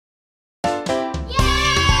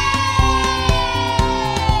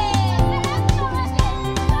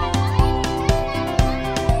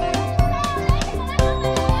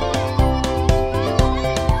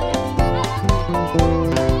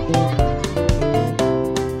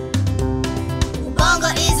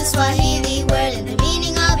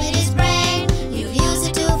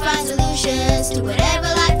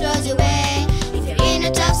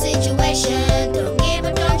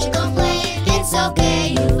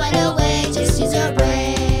find a way, just use your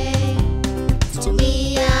brain. To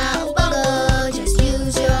me, Ubongo, just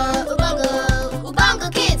use your Ubongo. Ubongo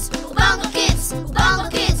kids, Ubongo kids, Ubongo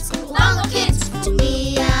kids, Ubongo kids. To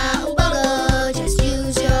me, Ubongo, just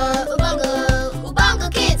use your Ubongo. Ubongo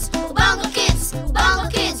kids, Ubongo kids, Ubongo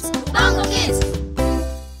kids, Ubongo kids.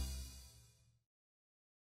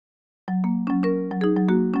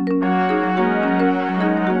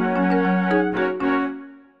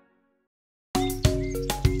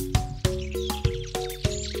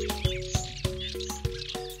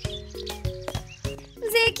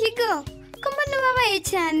 Zekigo, mbona ubabaye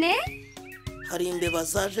cyane? Hari imbeba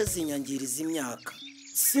zaje zinyangiriza imyaka.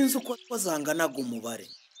 Sinzi uko zanganaga umubare.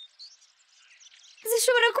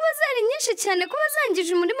 Zishobora kuba zari nyinshi cyane kuba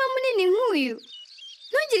zangije umurima munini nk'uyu.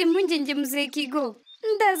 Ntugire impungenge Muzekigo.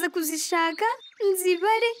 Ndaza kuzishaka,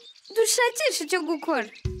 nzibare, dushakishe icyo gukora.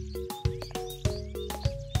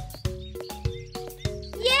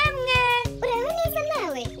 Yemwe! Uraba neza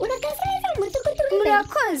nawe? Urakaza neza mu mudugudu w'imbeba?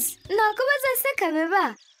 Murakoze. Nakubaza se Kabeba.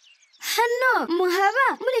 Hano muhaba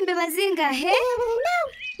muri imbeba zingahe?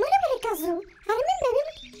 Nawe, muri buri kazu harimo imbeba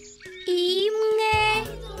imwe.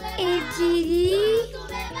 1, 2,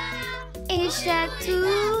 3, 4,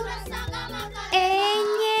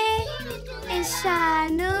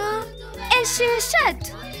 5, 6.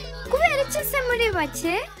 Kubera iki se muri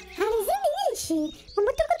bake? Hari izindi nyinshi mu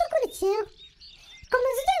mudugudu ukurikiyeho.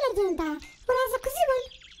 Komeza ugendagenda uraza kuzibona.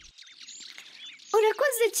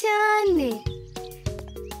 Urakoze cyane.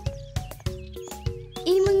 1,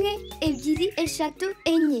 2, 3,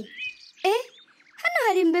 4. Hano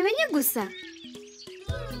hari imbeba enye gusa.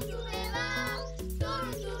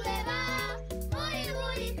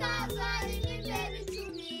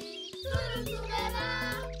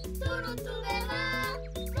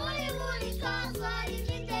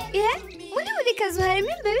 Muri buri kazu harimo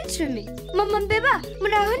imbeba 10. Mama mbeba,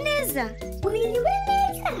 muraho neza? Uriwe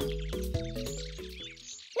neza?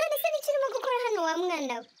 None se n'iki urimo gukora hano wa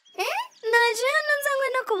mwana we? Naje hano nzanywe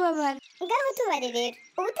no kubabara. Ngaho tubare rero.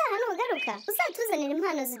 Ubutaha nugaruka uzatuzanira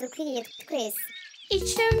impano zidukwiriye twese. 10,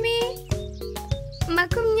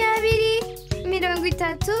 20, 30,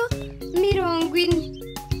 40.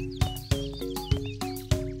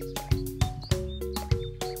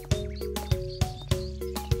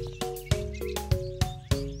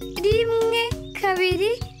 Rimwe,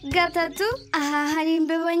 kabiri, gatatu. Aha hari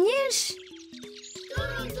imbeba nyinshi.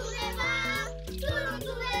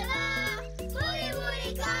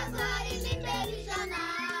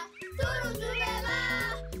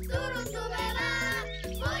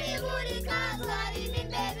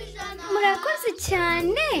 Murakoze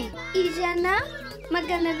cyane. 100,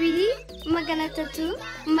 200, 300,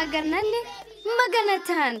 400,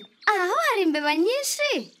 500. Aho hari imbeba nyinshi.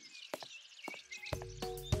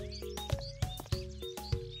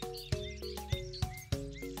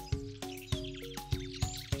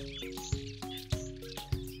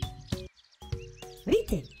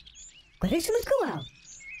 Bite, koresha umutwe wawe.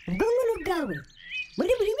 Ubwonko ni ubwawe.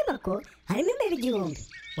 Muri buri nyubako harimo imbeba 1000.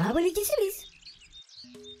 Wabona igisubizo.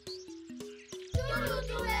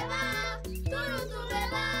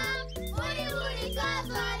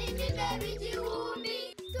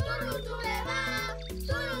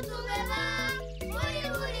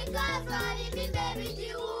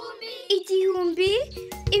 Igihumbi,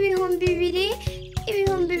 ibihumbi 2,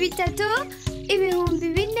 ibihumbi 3, ibihumbi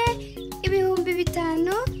 4, ibihumbi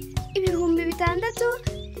 5, ibihumbi 6,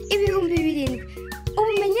 ibihumbi 7.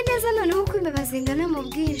 Ubumenye neza noneho uko imbeba zingana mu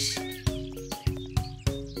bwinshi.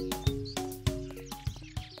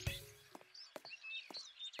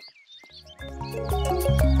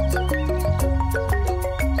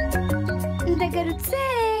 Ndagarutse,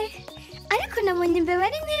 ariko nabonye imbeba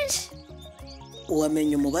ari nyinshi.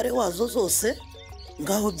 Uwamenye umubare wazo zose?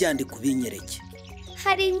 Ngaho byandika ubinyereke.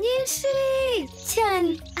 Hari nyinshi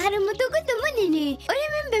cyane. Hari umudugudu munini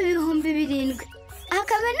urimo imbeba 7,000.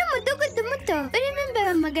 Hakaba n'umudugudu muto urimo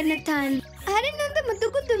imbeba 500. Hari n'undi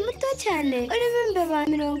mudugudu muto cyane urimo imbeba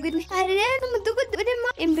 40. Hari rero n'umudugudu urimo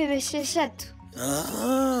imbeba 6.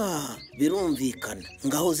 Birumvikana.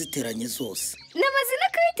 Ngaho ziteranye zose. Namaze no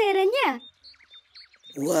kubiteranya.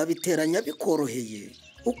 Wabiteranya bikoroheye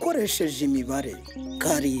ukoresheje imibare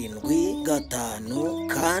 7, 5, 4,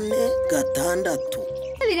 6.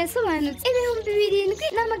 Birasobanutse.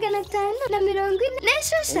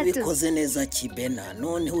 7,546. Ubikoze neza Kibena.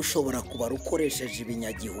 Noneho ushobora kubara ukoresheje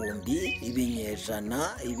ibinyagihumbi,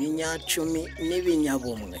 ibinyejana, ibinyacumi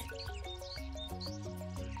n'ibinyabumwe.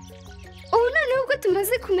 Ubu noneho ubwo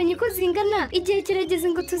tumaze kumenya uko zingana, igihe kirageze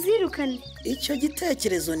ngo tuzirukane. Icyo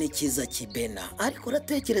gitekerezo ni cyiza Kibena, ariko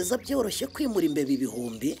uratekereza byoroshye kwimura imbeba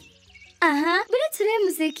 1000? aha buretse urebe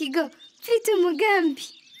muzekigo mfite umugambi.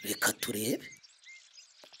 reka turebe.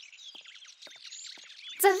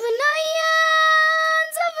 Nzavunoya,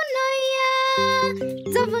 nzavunoya,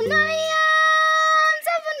 nzavunoya,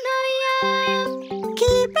 nzavunoya.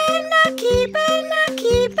 Kibena, kibena,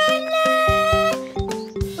 kibena.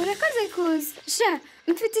 Urakoze kuza. Sha,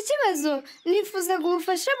 mfite ikibazo. Nifuzaga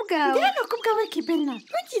ubufasha bwawe. Ndeno ko bwawe kibena.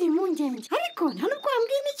 Ntugire impungenge. Ariko nta nubwo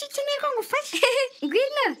wambwiye n'iki ukeneye ko ngufashe.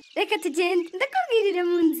 Ngwino, reka tugende. Ndakubwirira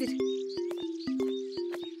mu nzira.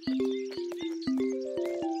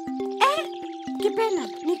 Kibena,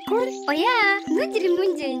 ni kure? Oya, ntugire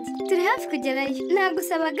impungenge. Turi hafi kugerayo.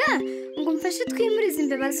 Nagusabaga ngo umfashe twimurize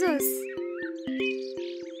imbeba zose.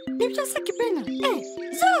 Nibyo se kibena?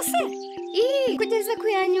 Zose? Kugeza ku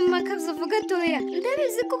ya nyuma akavuga gatoya.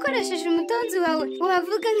 Ndabizi ko ukoresheje umutonzi wawe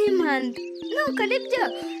wavuga nk'impanda. Nuko nibyo,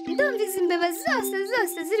 ndumva izi imbeba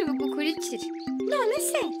zose ziri bugukurikire. None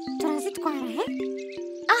se turazitwara he?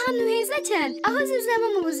 Ahantu heza cyane, aho zizaba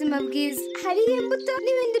mu buzima bwiza. Hariho imbuto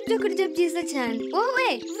n'ibindi byo kurya byiza cyane. Wowe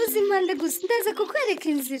vuza impanda gusa, ndaza kukwereka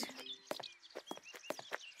inzira.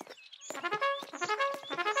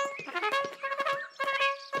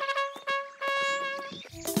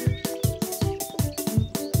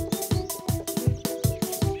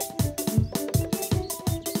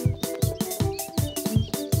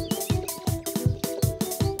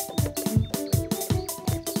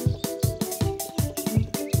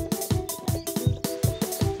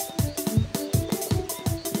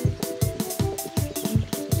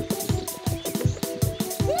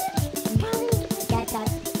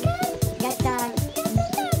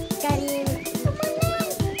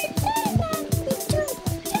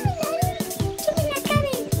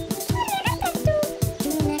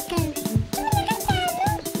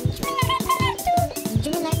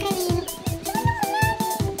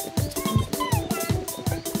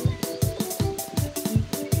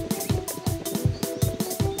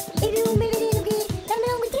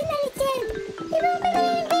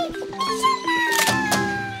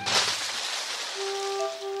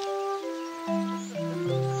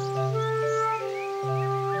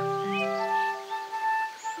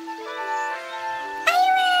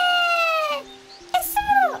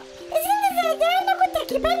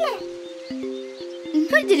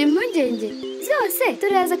 Ntugire impungenge, zose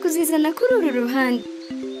turaza kuzizana kuri uru ruhande.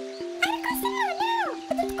 Ariko se noneho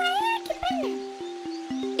udutwaye kibena?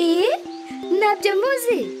 Ntabyo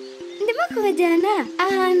muzi. Ndimo kubajyana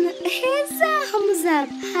ahantu heza ho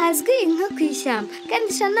muzaba hazwi nko ku ishyamba, kandi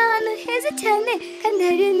sha ni ahantu heza cyane, kandi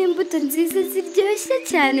hari n'imbuto nziza ziryoshye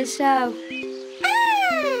cyane shawe.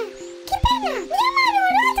 Kibena, niyo mpamvu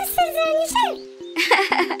wari wadusezeranyije?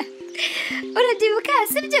 Urabyibuka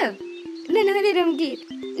sibyo? Noneho rero mbwira,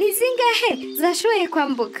 ni zingahe zashoboye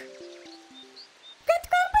kwambuka? Twe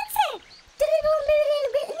twambutse turi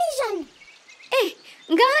 7,100.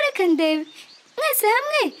 Ngaho reka ndebe. Mwese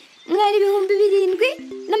hamwe mwari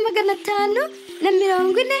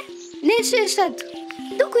 7,546.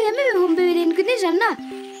 Dukuyemo 7,100,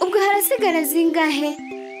 ubwo harasigara zingahe?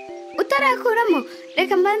 Utarakuramo,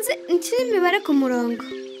 reka mbanze nshyire imibare ku murongo.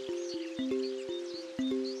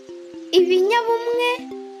 Ibinyabumwe,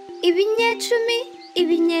 ibinyecumi,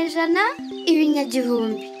 ibinyejana,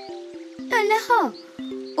 ibinyagihumbi. Noneho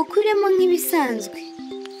ukuremo nk'ibisanzwe.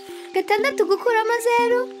 6 gukuramo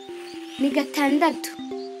 0 ni 6.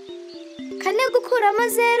 4 gukuramo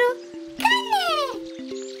 0 4.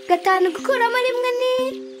 5 gukuramo 1 ni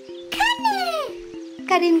 4.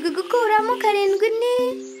 7 gukuramo 7 ni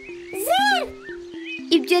 0.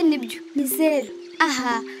 Ibyo nibyo ni 0.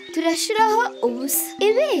 Aha turashiraho ubusa.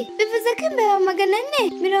 Ibi bivuze ko imbeba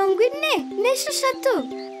 446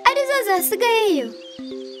 arizo zasigayeyo.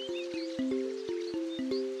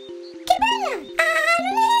 Kibena, ahantu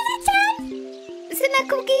ni heza cyane.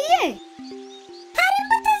 Sinakubwiye? Hari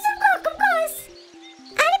imbuto z'ubwoko bwose.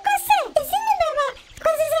 Ariko se izindi mbeba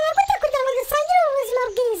twazizana gute kugira ngo dusangire ubuzima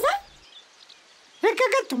bwiza? Reka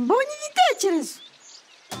gato mbonye igitekerezo.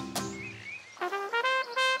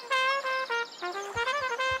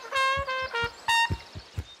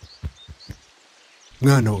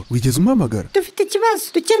 Mwana we, wigeze umpamagara? Dufite ikibazo,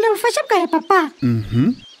 dukeneye ubufasha bwawe papa.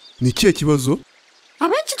 Ni ikihe kibazo?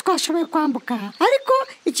 Abenshi twashoboye kwambuka, ariko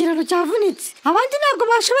ikiraro cyavunitse. Abandi ntabwo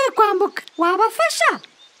bashoboye kwambuka. Wabafasha?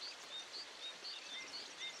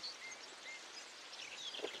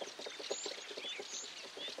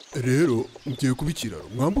 Rero ngiye kuba ikiraro,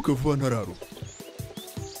 mwambuke vuba ntararuka.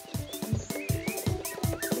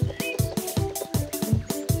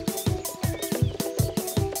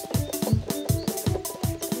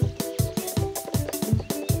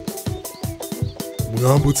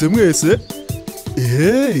 Mwambutse mwese?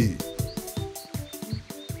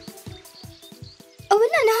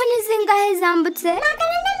 noneho ni zingahe zambutse? 445.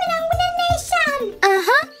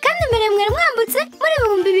 aha kandi mbere mwari mwambutse muri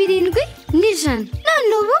 7,100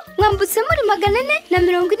 none ubu mwambutse muri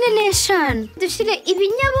 445. dushyire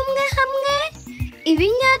ibinyabumwe hamwe,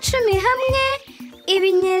 ibinyacumi hamwe,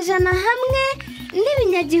 ibinyejana hamwe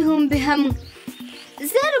n'ibinyagihumbi hamwe.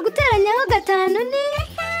 0 guteranyaho 5 ni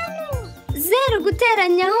 0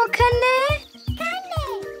 guteranyaho 4,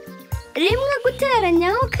 1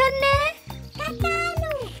 guteranyaho 4.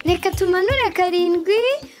 reka tumanure 7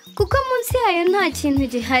 kuko munsi yayo nta kintu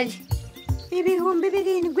gihari.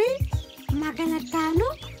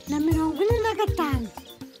 7,545.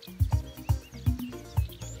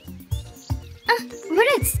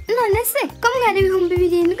 buretse none se ko mwari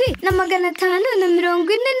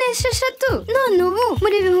 7,546 none ubu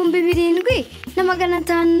muri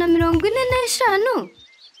 7,545.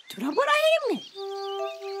 turabura imwe.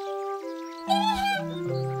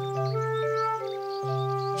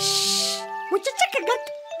 muceceke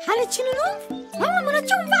gato, hari ikintu numva. bamwe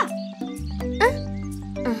muracyumva?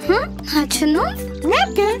 ntacyo numva.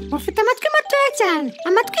 mwebwe mufite amatwi matoya cyane,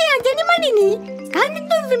 amatwi yanjye ni manini kandi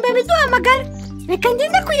ndumva imbeba iduhamagara. reka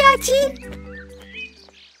ngende kuyakira.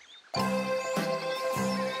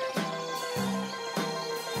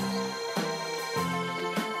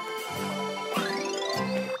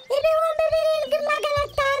 ibihumbi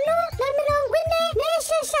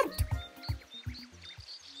 7,546.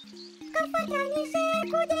 Twafatanyije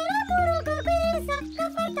kugera mu rugo rwiza,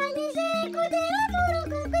 twafatanyije kugera mu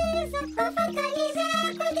rugo rwiza, twafatanyije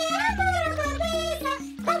kugera mu